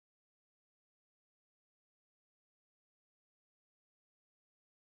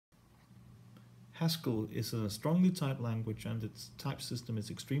Haskell is a strongly typed language and its type system is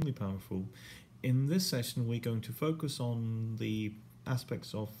extremely powerful. In this session, we're going to focus on the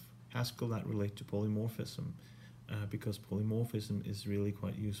aspects of Haskell that relate to polymorphism, because polymorphism is really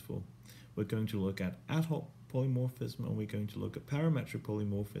quite useful. We're going to look at ad hoc polymorphism and we're going to look at parametric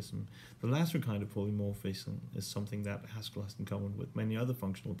polymorphism. The latter kind of polymorphism is something that Haskell has in common with many other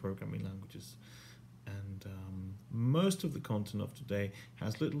functional programming languages. And most of the content of today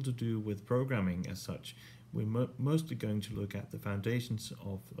has little to do with programming as such. We're mostly going to look at the foundations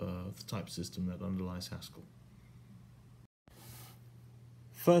of the type system that underlies Haskell.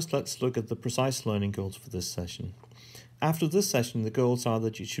 First, let's look at the precise learning goals for this session. After this session, the goals are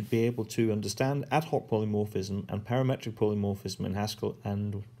that you should be able to understand ad hoc polymorphism and parametric polymorphism in Haskell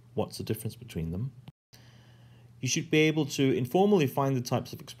and what's the difference between them. You should be able to informally find the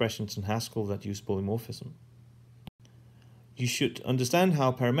types of expressions in Haskell that use polymorphism. You should understand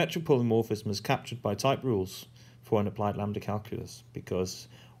how parametric polymorphism is captured by type rules for an applied lambda calculus, because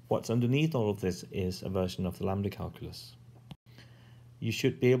what's underneath all of this is a version of the lambda calculus. You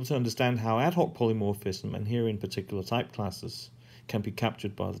should be able to understand how ad hoc polymorphism, and here in particular type classes, can be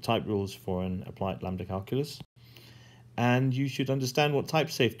captured by the type rules for an applied lambda calculus. And you should understand what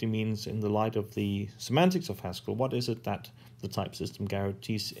type safety means in the light of the semantics of Haskell. What is it that the type system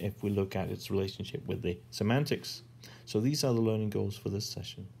guarantees if we look at its relationship with the semantics? So these are the learning goals for this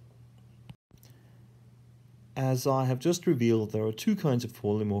session. As I have just revealed, there are two kinds of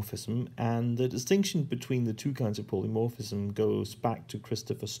polymorphism, and the distinction between the two kinds of polymorphism goes back to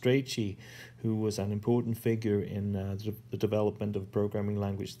Christopher Strachey, who was an important figure in the development of programming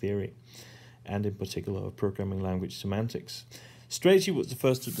language theory, and in particular of programming language semantics. Strachey was the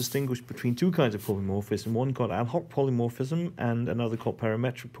first to distinguish between two kinds of polymorphism, one called ad hoc polymorphism and another called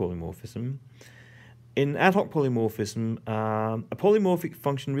parametric polymorphism. In ad hoc polymorphism, a polymorphic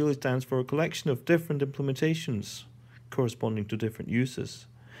function really stands for a collection of different implementations corresponding to different uses.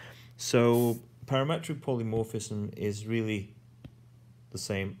 So parametric polymorphism is really the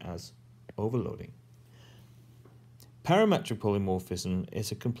same as overloading. Parametric polymorphism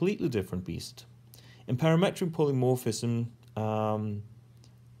is a completely different beast. In parametric polymorphism,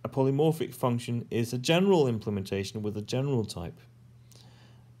 a polymorphic function is a general implementation with a general type.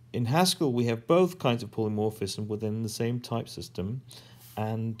 In Haskell, we have both kinds of polymorphism within the same type system,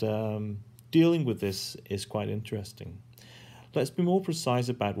 and dealing with this is quite interesting. Let's be more precise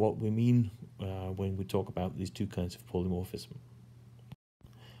about what we mean when we talk about these two kinds of polymorphism.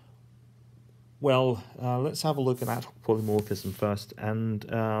 Well, let's have a look at ad hoc polymorphism first, and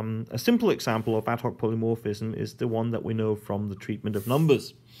a simple example of ad hoc polymorphism is the one that we know from the treatment of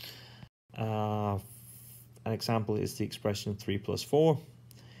numbers. An example is the expression 3 plus 4.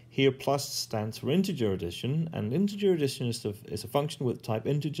 Here plus stands for integer addition, and integer addition is a function with type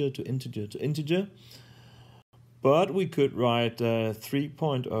integer to integer to integer. But we could write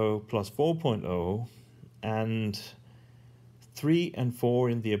 3.0 plus 4.0, and 3 and 4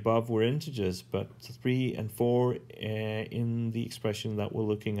 in the above were integers, but 3 and 4 in the expression that we're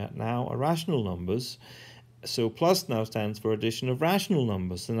looking at now are rational numbers. So plus now stands for addition of rational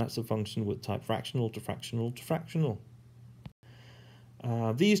numbers, and that's a function with type fractional to fractional to fractional.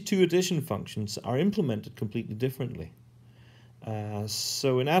 These two addition functions are implemented completely differently.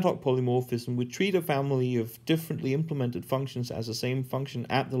 So in ad hoc polymorphism, we treat a family of differently implemented functions as the same function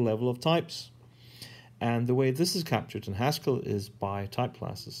at the level of types. And the way this is captured in Haskell is by type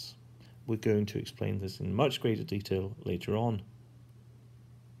classes. We're going to explain this in much greater detail later on.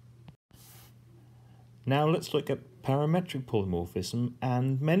 Now let's look at parametric polymorphism,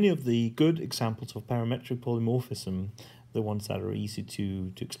 and many of the good examples of parametric polymorphism, the ones that are easy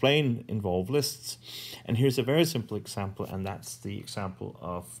to explain, involve lists. And here's a very simple example, and that's the example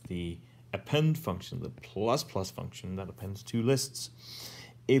of the append function, the plus function that appends two lists.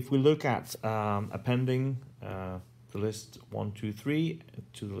 If we look at appending the list 1, 2, 3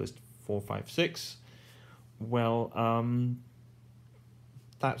 to the list 4, 5, 6, well,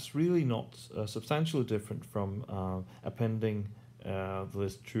 that's really not substantially different from appending the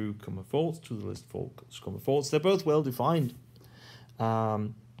list true, false to the list false, false. They're both well defined.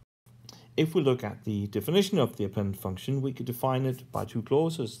 If we look at the definition of the append function, we could define it by two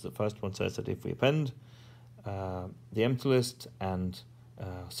clauses. The first one says that if we append the empty list and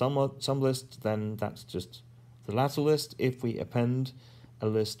some list, then that's just the latter list. If we append a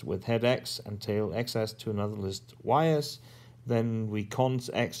list with head x and tail xs to another list ys, then we cons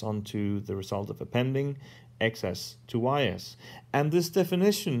x onto the result of appending xs to ys. And this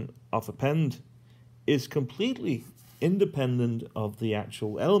definition of append is completely independent of the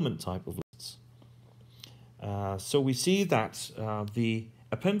actual element type of lists. So we see that the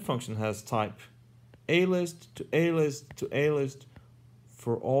append function has type A list to A list to A list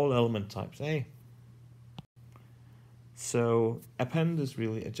for all element types A. So append is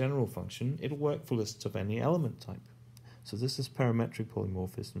really a general function. It'll work for lists of any element type. So this is parametric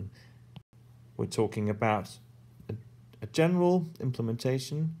polymorphism. We're talking about a general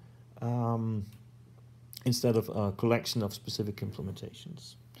implementation instead of a collection of specific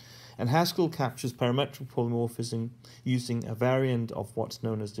implementations. And Haskell captures parametric polymorphism using a variant of what's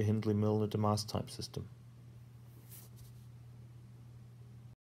known as the Hindley-Milner Damas type system.